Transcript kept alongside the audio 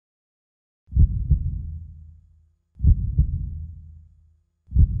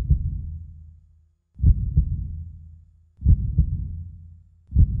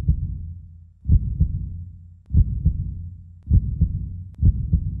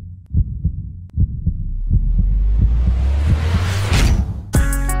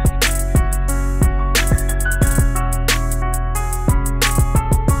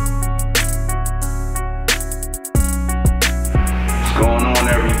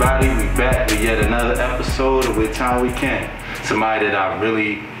everybody, we back with yet another episode of With Time We Can. Somebody that I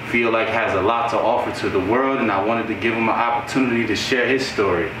really feel like has a lot to offer to the world, and I wanted to give him an opportunity to share his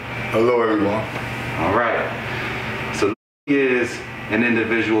story. Hello everyone. All right. So he is an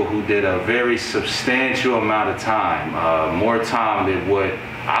individual who did a very substantial amount of time, more time than what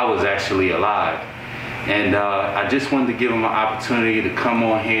I was actually alive. And I just wanted to give him an opportunity to come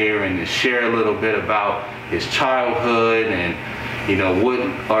on here and to share a little bit about his childhood and, you know, what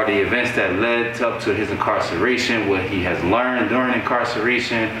are the events that led up to his incarceration, what he has learned during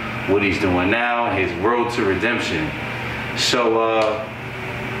incarceration, what he's doing now, his road to redemption. So,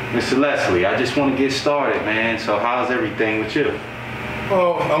 Mr. Leslie, I just want to get started, man. So how's everything with you?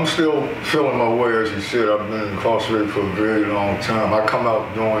 Well, I'm still feeling my way, as you said. I've been incarcerated for a very long time. I come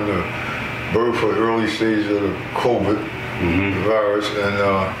out during the birth or early stage of the COVID virus, and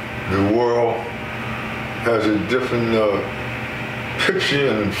the world has a different picture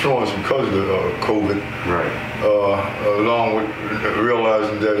and influence because of the COVID. Right. Along with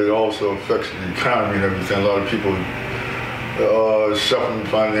realizing that it also affects the economy and everything. A lot of people suffering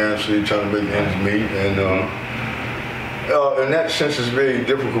financially, trying to make ends meet, and in that sense, it's very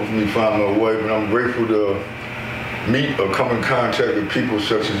difficult for me to find my way. But I'm grateful to meet or come in contact with people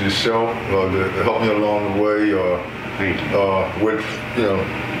such as yourself that help me along the way, with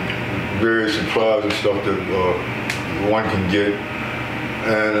various supplies and stuff that one can get.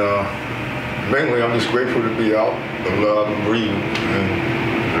 And mainly, I'm just grateful to be out, alive and breathing. And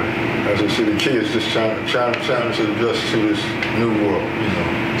as I said, the key is just trying to adjust to this new world.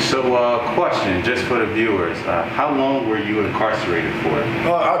 So, question, just for the viewers, how long were you incarcerated for?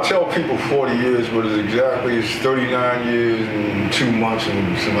 I tell people 40 years, but it's 39 years and 2 months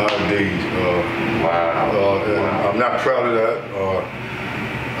and some odd days. Wow. I'm not proud of that.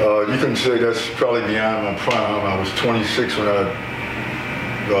 You can say that's probably beyond my prime. I was 26 when I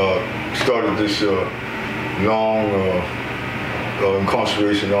started this long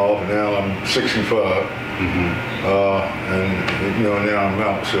incarceration off, and now I'm 65. And now I'm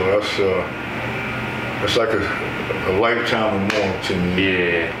out, so that's like a lifetime or more to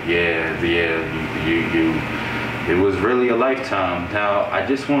me. Yeah. It was really a lifetime. Now, I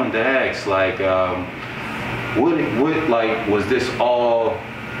just wanted to ask, like, was this all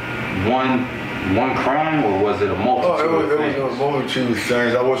one crime, or was it a multitude of things? It was a multitude of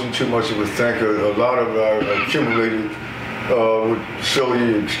things. I wasn't too much of a thinker. A lot of I accumulated with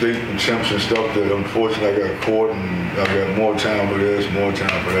silly state attempts and stuff that unfortunately I got caught, and I got more time for this, more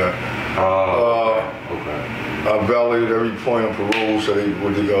time for that. Okay. I violated every point of parole, so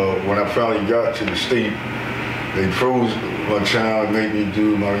when I finally got to the state, they froze my time, made me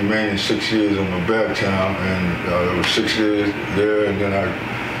do my remaining 6 years on my back time, and it was 6 years there, and then I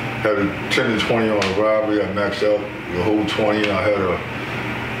had a 10 to 20 on a robbery. I maxed out the whole 20, and I had a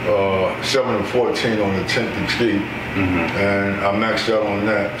 7 to 14 on the 10th escape. And I maxed out on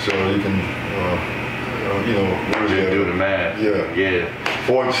that, so you can, what is that? Do the math. Yeah.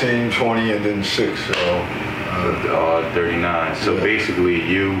 14, 20, and then 6, so. 39. So basically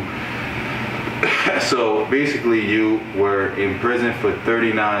you were in prison for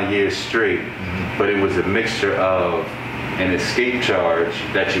 39 years straight, but it was a mixture of an escape charge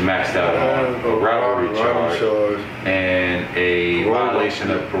that you maxed out on, a robbery charge, and a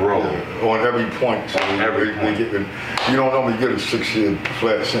violation of parole. Yeah, on every point. So on every point. You don't normally get a 6-year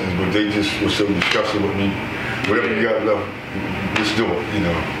flat sentence, but they just were so disgusted with me. Whatever you got left, just do it,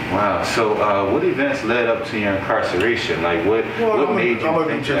 Wow. So what events led up to your incarceration? Like what made you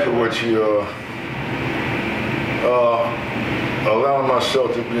think that? What you allowing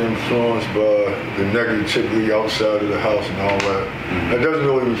myself to be influenced by the negativity outside of the house and all that. It doesn't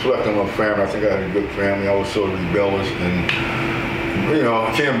really reflect on my family. I think I had a good family. I was sort of rebellious, and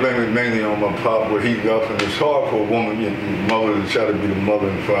I can't blame it mainly on my pop, where he left, and it's hard for a woman, mother, to try to be the mother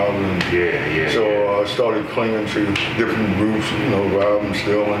and father. And so I started clinging to different groups, robbing,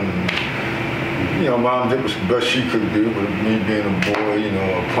 stealing, and mom did the best she could do, but me being a boy,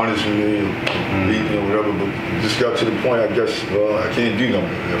 punishing me, or beating me or whatever, but it just got to the point, I guess, I can't do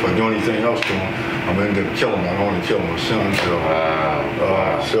nothing. If I do anything else to him, I'm going to end up killing him. I don't want to kill my son, so.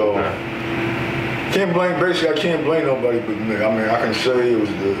 I can't blame nobody but me. I mean, I can say it was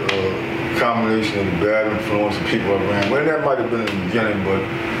the combination of the bad influence of people around. Well, that might have been in the beginning, but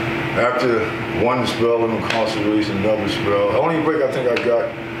after one spell of incarceration, another spell, the only break I think I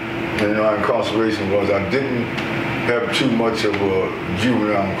got in incarceration was I didn't have too much of a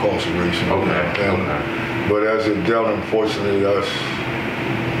juvenile incarceration. But as it dealt, unfortunately, I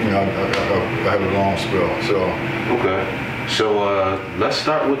had a long spell. So. Okay. So let's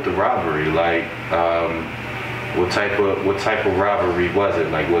start with the robbery. Like, What type of robbery was it?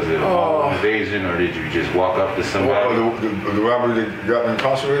 Like, was it a home invasion, or did you just walk up to somebody? Well, the robbery that got me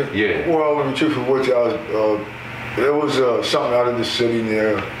incarcerated? Yeah. Well, to be truthful with you, there was something out of the city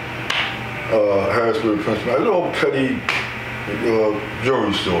near Harrisburg, Pennsylvania, a little petty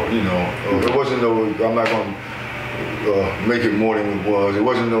jewelry store, you know. It wasn't no, I'm not going to make it more than it was. It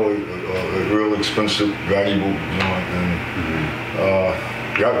wasn't no real expensive, valuable joint, and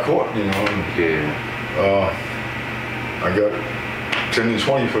got caught, you know. And, Yeah. I got 10 to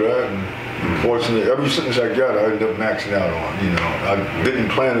 20 for that, and unfortunately, every sentence I got, I ended up maxing out on. You know, I didn't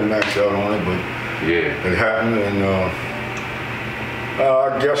plan to max out on it, but it happened, and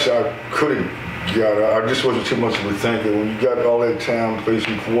I guess I could have got it. I just wasn't too much of a thinker. When you got all that time,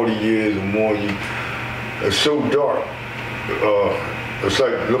 facing 40 years or more, it's so dark. It's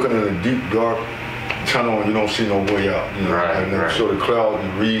like looking in a deep, dark tunnel and you don't see no way out. You know, and then sort of cloud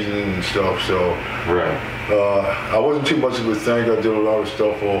and reasoning and stuff. So. I wasn't too much of a thinker. I did a lot of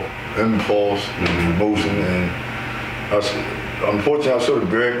stuff off impulse and emotion, and unfortunately, I sort of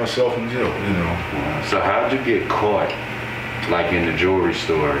buried myself in jail. You know. So how'd you get caught, like in the jewelry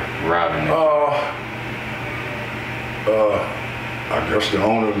store, robbing it? I guess the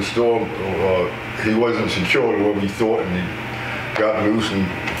owner of the store, he wasn't secure to what we thought, and he got loose and,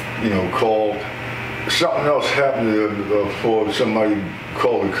 you know, called. Something else happened for somebody to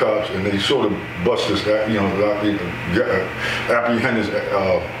call the cops, and they sort of bust us, you know, apprehended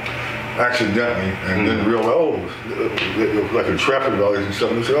accidentally, and then realized, like a traffic violation or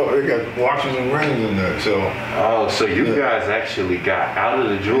something. They said, they got watches and rings in there. So. So you guys actually got out of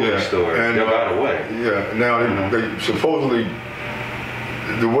the jewelry store and got away. Yeah. Now they supposedly.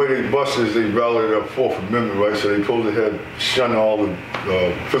 The way they busted is they violated our Fourth Amendment rights, so they supposedly had shunned all the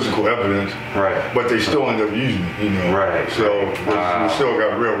physical evidence. Right. But they still ended up using it, you know. Right. So we still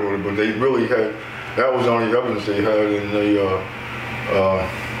got railroaded, but they really had, that was the only evidence they had, and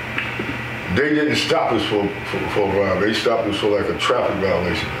they didn't stop us for a while. They stopped us for like a traffic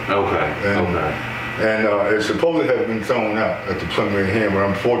violation. Okay. And it supposedly had been thrown out at the preliminary hearing, but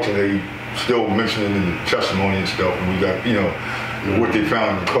unfortunately, they still mentioned it in the testimony and stuff, and we got, you know, what they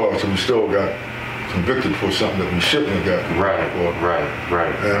found in the car, so we still got convicted for something that we shouldn't have gotten. Right.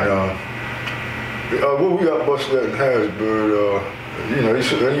 And what we got busted at in Harrisburg, you know,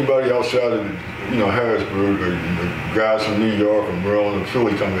 anybody outside of, you know, Harrisburg, the guys from New York or Maryland or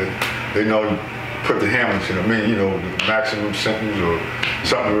Philly come in, they know you put the hammers in. I mean, you know, the maximum sentence or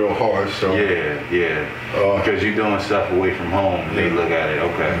something real hard. So because you're doing stuff away from home, they look at it.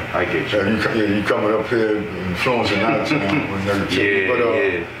 Okay, I get you. You coming up here influencing out of town with negativity.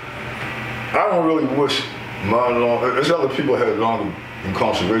 But I don't really wish my long. There's other people had longer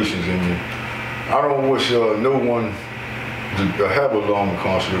incarcerations than me. I don't wish no one to have a long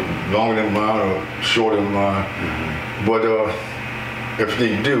incarceration, longer than mine or shorter than mine. But if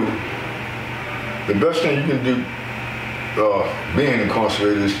they do, the best thing you can do being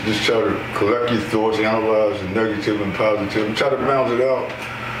incarcerated is just try to collect your thoughts, analyze the negative and positive, and try to balance it out.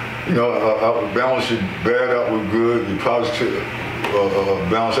 You know, balance your bad out with good, your positive,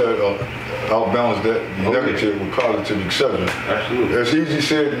 outbalance that, your negative with positive, etc. Absolutely. It's easy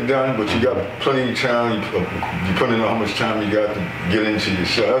said and done, but you got plenty of time, depending on how much time you got to get into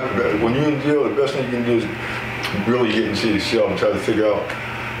yourself. When you're in jail, the best thing you can do is really get into yourself and try to figure out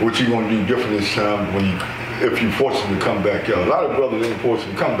what you're going to do different this time if you're forced to come back out. A lot of brothers ain't forced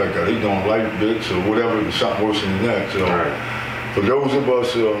to come back out. They doing light bits or whatever, something worse than that. So for those of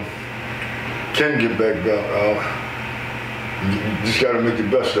us can get back out, you just got to make the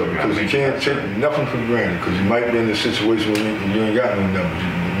best of it, because you can't take nothing for granted, because you might be in a situation where you ain't got no numbers.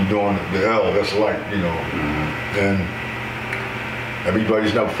 You're doing the L, that's light, you know. And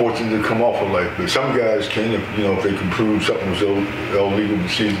everybody's not fortunate to come off of life, but some guys can, if they can prove something was illegal to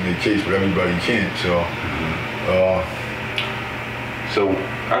seize in their case, but everybody can't. So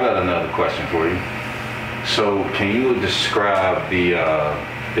I got another question for you. So can you describe the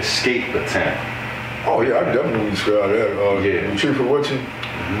escape attempt? Oh yeah, I definitely describe that. Chief of Richie,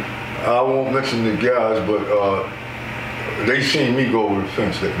 I won't mention the guys, but they seen me go over the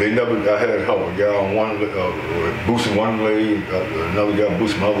fence. They never. I had help. A guy on one boosting one leg, another guy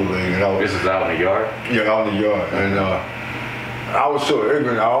boosting my other leg, and This is out in the yard. Yeah, out in the yard, and I was so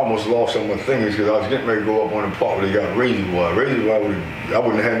ignorant. I almost lost some of my fingers because I was getting ready to go up on the part where they got razor wire. Razor wire, I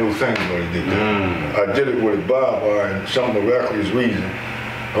wouldn't have had no fingers when I did that. I did it with a barbed wire, and some miraculous reason,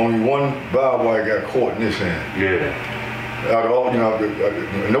 only one barbed wire got caught in this hand. Yeah. Out of all,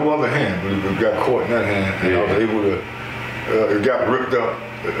 no other hand, but it got caught in that hand, and I was able to. It got ripped up.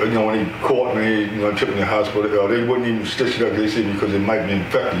 When he caught me, took me to the hospital. They wouldn't even stitch it up. They said because it might be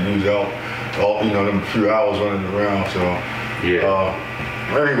infected. He was out all, you know, them few hours running around. So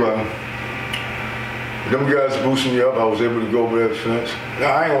anyway, them guys boosted me up. I was able to go over that fence.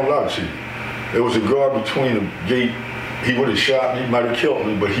 Now I ain't gonna lie to you. There was a guard between the gate. He would have shot me, might have killed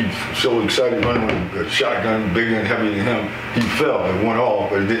me, but he was so excited running with a shotgun bigger and heavier than him. He fell and went off,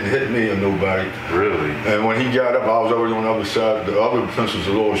 but it didn't hit me or nobody. Really? And when he got up, I was already on the other side. The other fence was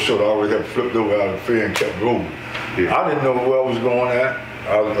a little short. I already had flipped over out of fear and kept rolling. Yeah. I didn't know where I was going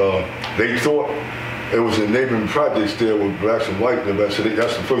at. They thought it was a neighboring projects there with blacks and whites. So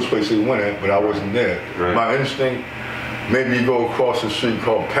that's the first place they went at, but I wasn't there. Right. My instinct made me go across the street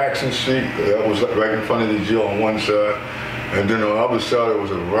called Paxson Street. That was right in front of the jail on one side. And then on the other side, it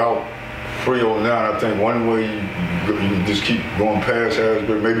was a route 309. I think one way you can just keep going past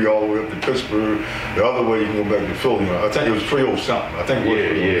Harrisburg, maybe all the way up to Pittsburgh. The other way you can go back to Philly. I think it was 30 something. I think it was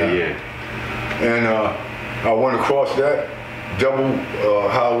 309. And I went across that double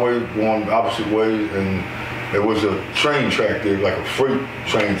highway going opposite ways, and there was a train track there, like a freight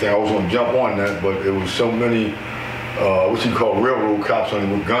train thing. I was gonna jump on that, but there was so many what you call railroad cops on it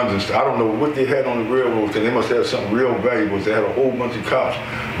with guns and stuff. I don't know what they had on the railroad thing. They must have something real valuable. They had a whole bunch of cops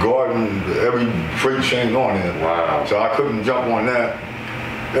guarding every freight train on there. Wow. So I couldn't jump on that.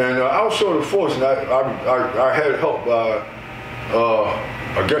 And I was sort of forced, and I had help by,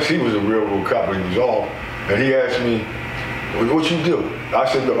 I guess he was a railroad cop, but he was off. And he asked me, what you do?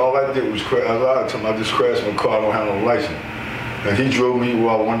 I said, look, all I did was crash. I lied to him. I just crashed my car. I don't have no license. And he drove me where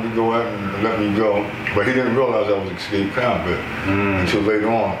I wanted to go at and let me go. But he didn't realize I was an escaped convict until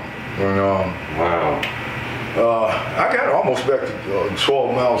later on. And, wow. I got almost back to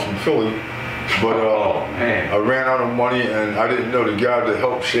 12 miles from Philly, but I ran out of money, and I didn't know the guy that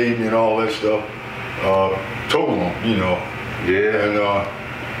helped save me and all that stuff told him, you know. Yeah. And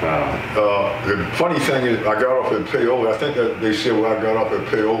the funny thing is, I got off at Paoli. I think that they said where I got off at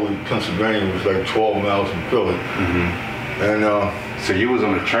Paoli, Pennsylvania, was like 12 miles from Philly. And so you was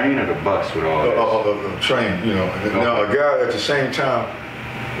on the train or the bus with all this? A train, you know. Okay. Now, a guy at the same time,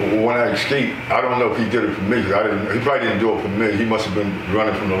 when I escaped, I don't know if he did it for me. He probably didn't do it for me. He must have been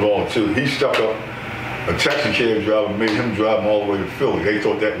running from the law too. He stuck up a taxi cab driver, made him drive him all the way to Philly. They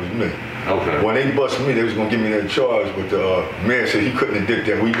thought that was me. Okay. When they busted me, they was gonna give me that charge, but the man said he couldn't have did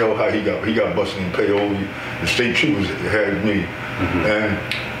that. We know how he got busted in Paoli. The state troopers had me, and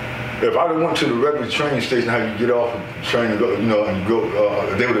if I'd have went to the regular train station, how you get off the train and go, you know, and go,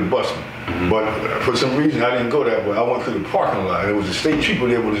 they would have busted me. But for some reason, I didn't go that way. I went to the parking lot. There was a state trooper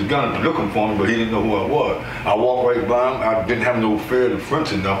there with his gun looking for me, but he didn't know who I was. I walked right by him. I didn't have no fear of the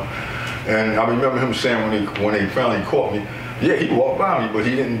French enough. And I remember him saying when they finally caught me, yeah, he walked by me, but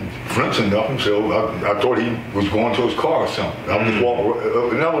he didn't flinch enough, so I thought he was going to his car or something. I just walked.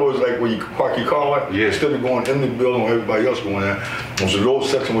 In other words, like where you park your car at, instead of going in the building where everybody else going at, there was a little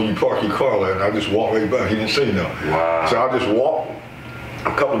section where you park your car at, and I just walked right by. He didn't say nothing. Wow. So I just walked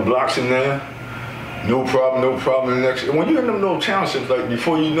a couple of blocks in there, no problem, no problem. The next, when you're in them little townships, like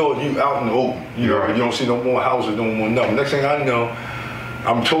before you know it, you out in the open. You know, you don't see no more houses, no more nothing. Next thing I know,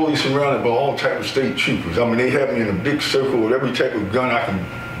 I'm totally surrounded by all types of state troopers. I mean, they had me in a big circle with every type of gun I can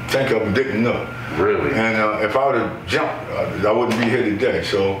think of and didn't know. Really? And if I would have jumped, I wouldn't be here today.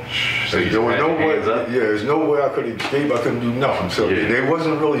 So there was no way. Yeah, there's no way I could escape. I couldn't do nothing. So they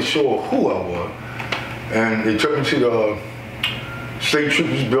wasn't really sure who I was. And they took me to the state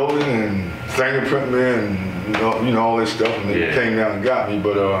troopers building and fingerprint me and you know all this stuff. And they came down and got me,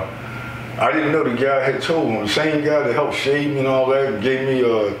 but. I didn't know the guy had told him. The same guy that helped shave me and all that gave me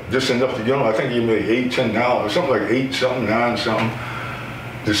just enoug to get on. I think he made $8, $10, something like 8 something, 9 something.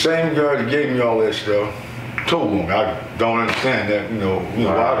 The same guy that gave me all that stuff told him. I don't understand that, you know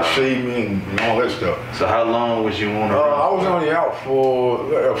why to shave me and all that stuff. So how long was you on the run? I was only out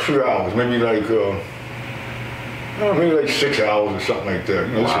for a few hours, maybe like 6 hours or something like that.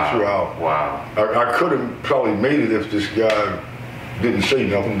 You know, just a few hours. Wow. I could have probably made it if this guy didn't say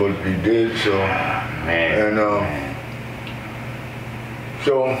nothing, but he did. So, man. And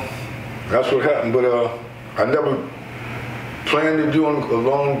so that's what happened. But I never planned to do a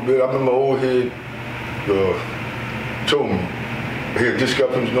long bit. I remember my old head told me he had just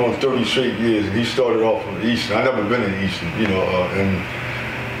got finished doing 30 straight years, and he started off in the Eastern. I never been in the Eastern, you know. And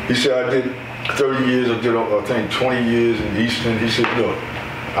he said I did 30 years. I did I think 20 years in the Eastern. He said, look,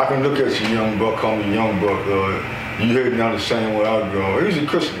 I can look at you, young buck, call me young buck. You heading down the same way I go. He's a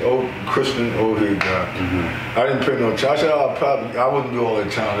Christian, old head guy. I didn't pay no attention. I said, I wouldn't do all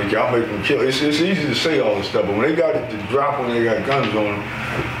that time. Like, I'll make them kill. It's easy to say all this stuff, but when they got it to drop, when they got guns on them,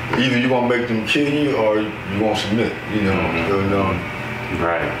 either you're gonna make them kill you or you're gonna submit. You know.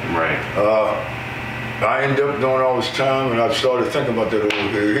 Right. I ended up doing all this time, and I started thinking about that over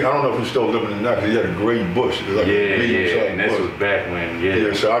here. I don't know if he's still living in that, because he had a great bush. Like and this was back when,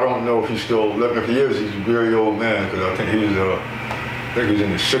 Yeah, so I don't know if he's still living. If he is, he's a very old man, because I think he was, in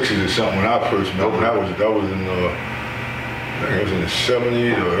the 60s or something when I first met him. That was in, I think it was in the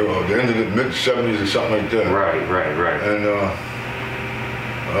 70s or the end of the mid-70s or something like that. Right. And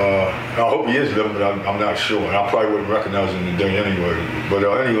I hope he is living, but I'm not sure. And I probably wouldn't recognize him today anyway. But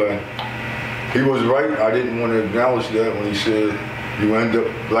anyway, he was right. I didn't want to acknowledge that when he said you end up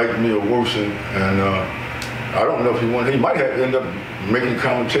like me or worse. And I don't know if he might have end up making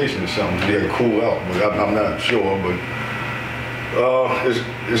commentation or something. He had to cool out, but I'm not sure. But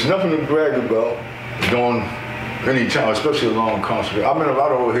it's nothing to brag about during any time, especially a long concert. I've been a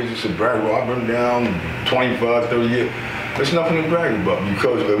lot of old heads to brag about. I've been down 25, 30 years. There's nothing to brag about,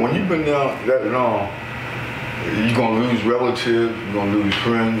 because when you've been down that long, you're going to lose relatives, you're going to lose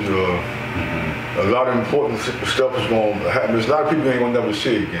friends, a lot of important stuff is going to happen. There's a lot of people you ain't going to never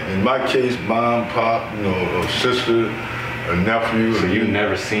see again. In my case, mom, pop, a sister, a nephew. So you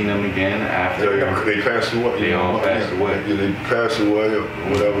never seen them again after? They passed away. They all passed away? Yeah, they passed away or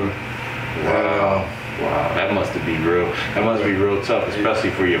whatever. Wow. Wow, that must be real. That must be real tough, especially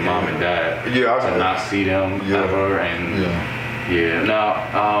for your mom and dad. To not see them ever. And Now,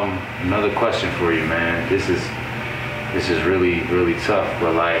 another question for you, man. This is really tough.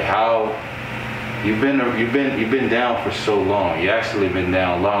 But like, how you've been down for so long. You actually been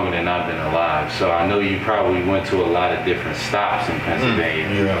down longer than I've been alive. So I know you probably went to a lot of different stops in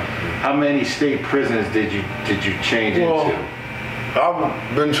Pennsylvania. How many state prisons did you change into?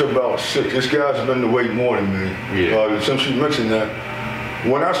 I've been to about 6. This guy's been to way more than me. Since you mentioned that,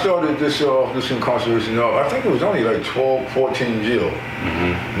 when I started this incarceration, I think it was only like 12, 14 jail.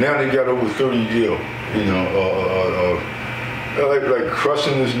 Now they got over 30 jail. Like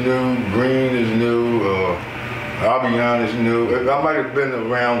Crescent is new, Green is new, Albion is new. I might have been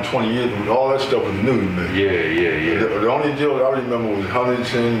around 20 years, but all that stuff was new to me. The only jail that I remember was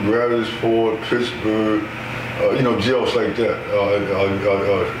Huntington, Gratisford, Pittsburgh. Jails like that.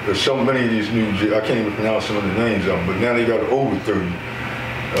 There's so many of these new jails. I can't even pronounce some of the names of them, but now they got over 30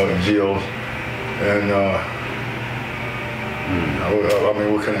 jails. And I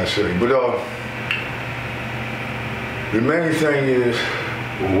mean, what can I say? But the main thing is,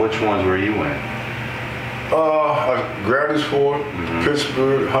 which ones were you in? Gratisford,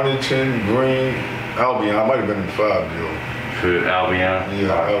 Pittsburgh, Huntington, Green, Albion. I might have been in 5 jails. Albion?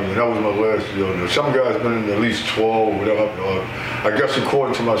 Albion. That was my last jail. Some guys been in at least 12, whatever. I guess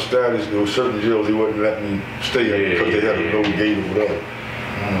according to my status, there were certain jails he wouldn't let me stay at because they had a no gate or whatever. I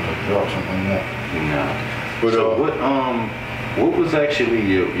don't know if I dropped something like that. But, so what was actually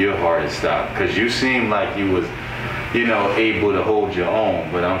your hardest stop? Because you seemed like you was, able to hold your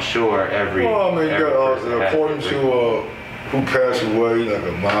own, but I'm sure every according to who passed away, like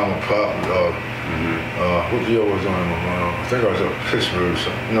a mom and pop, what jail was on my mom? I think I was at Pittsburgh or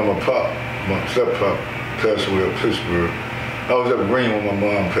something. My step-pop passed away at Pittsburgh. I was at Green when my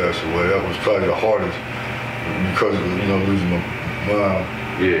mom passed away. That was probably the hardest because of, losing my mom.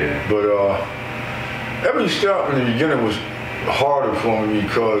 But every stop in the beginning was harder for me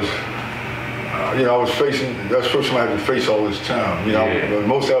because, I was facing, that's the first time I had to face all this time.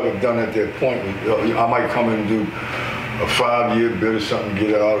 Most I would have done at that point was, I might come in and do a 5-year bid or something,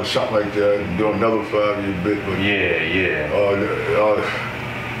 get out or something like that, and do another 5-year bid. But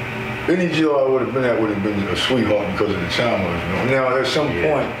any jail I would have been at would have been a sweetheart because of the time I was doing. Now at some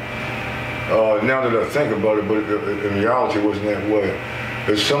point, now that I think about it, but in reality it wasn't that way.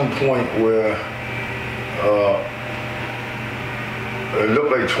 At some point where it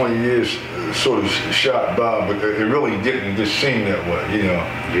looked like 20 years sort of shot by, but it really didn't. It just seemed that way,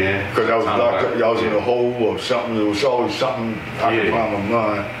 Because I was locked up, I was in a hole or something. There was always something occupying my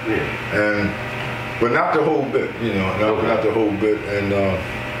mind. But not the whole bit, not the whole bit. And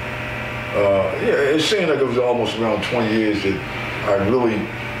it seemed like it was almost around 20 years that I really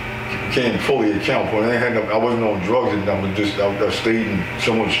can't fully account for. I wasn't on drugs and I stayed in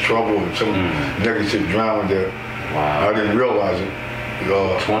so much trouble and some negative drama that I didn't realize it.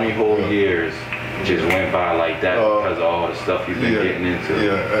 20 whole years just went by like that because of all the stuff you've been getting into.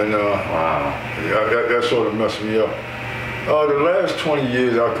 And that sort of messed me up. The last 20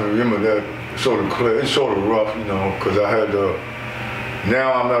 years I can remember that sort of clear. It's sort of rough, because I had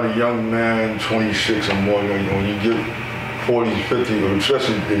now I'm not a young man, 26 or more. When you get 40s, 50, or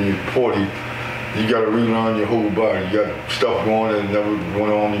especially in your 40s, you got to relearn your whole body. You got stuff going that never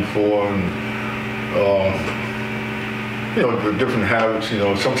went on before, and the different habits.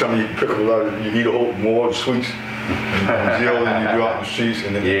 Sometimes you pick up a lot you eat a whole more sweets in jail than you do out in the streets,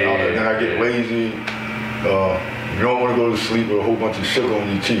 and then I get lazy. You don't want to go to sleep with a whole bunch of sugar on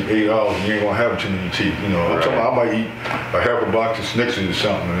your teeth, 8 hours, and you ain't gonna have too many teeth. You know, I'm talking about I might eat a half a box of Snickers or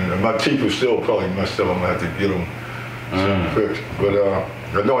something, and my teeth are still probably messed up. I'm gonna have to get them fixed. But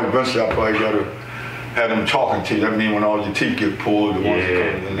I know eventually I probably gotta have them talking teeth. That means when all your teeth get pulled, the ones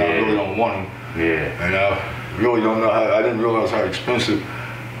that come, and I really don't want them. Yeah. And I really don't know how. I didn't realize how expensive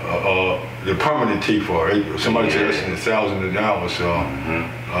the permanent teeth are. Somebody said it's $1,000, so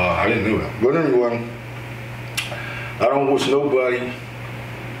I didn't know that. But anyway, I don't wish nobody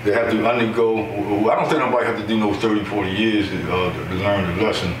to have to undergo. I don't think nobody have to do no 30, 40 years to learn the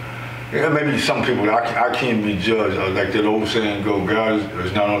lesson. Yeah, maybe some people, I can't be judged. Like that old saying go, God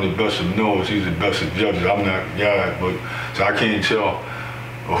is not only the best of knowers, he's the best of judges. I'm not God, but so I can't tell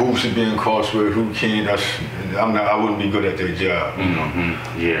who should be incarcerated, who can't. I wouldn't be good at that job, you know.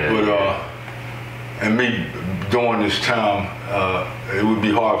 Yeah. But and me during this time, it would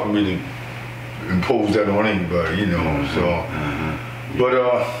be hard for me to impose that on anybody, you know. So, but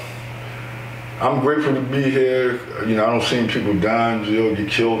I'm grateful to be here. You know, I don't see people die in jail, get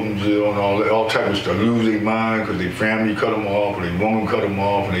killed in jail, and all type of stuff. Lose their mind because their family cut them off, or their woman cut them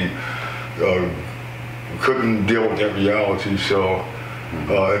off, and they couldn't deal with that reality. So.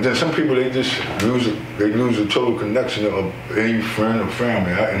 And then some people, they just lose a total connection of any friend or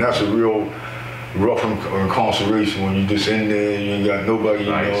family, and that's a real rough incarceration when you just in there, you ain't got nobody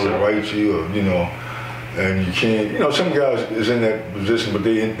you know to write you, or you know, and you can't. You know, some guys is in that position, but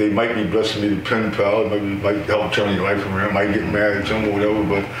they might be blessed to be the pen pal, maybe might help turn your life around, might get married to them or whatever,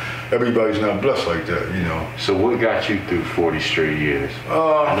 but everybody's not blessed like that, you know. So what got you through 40 straight years?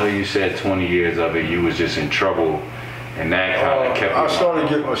 I know you said 20 years of it, you was just in trouble. And that kind of kept I started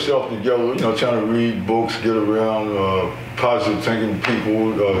getting myself together, you know, trying to read books, get around positive thinking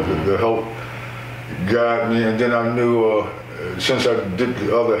people to help guide me. And then I knew, since I did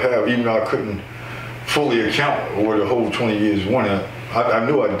the other half, even though I couldn't fully account for where the whole 20 years went, I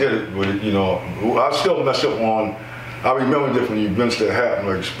knew I did it, but, you know, I still mess up on, I remember different events that happened,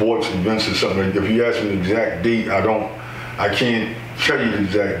 like sports events or something. Like if you ask me the exact date, I can't tell you the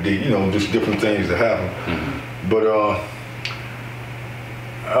exact date, you know, just different things that happen. But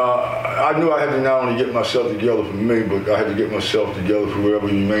I knew I had to not only get myself together for me, but I had to get myself together for whatever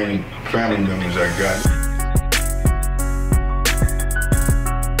remaining family members I got.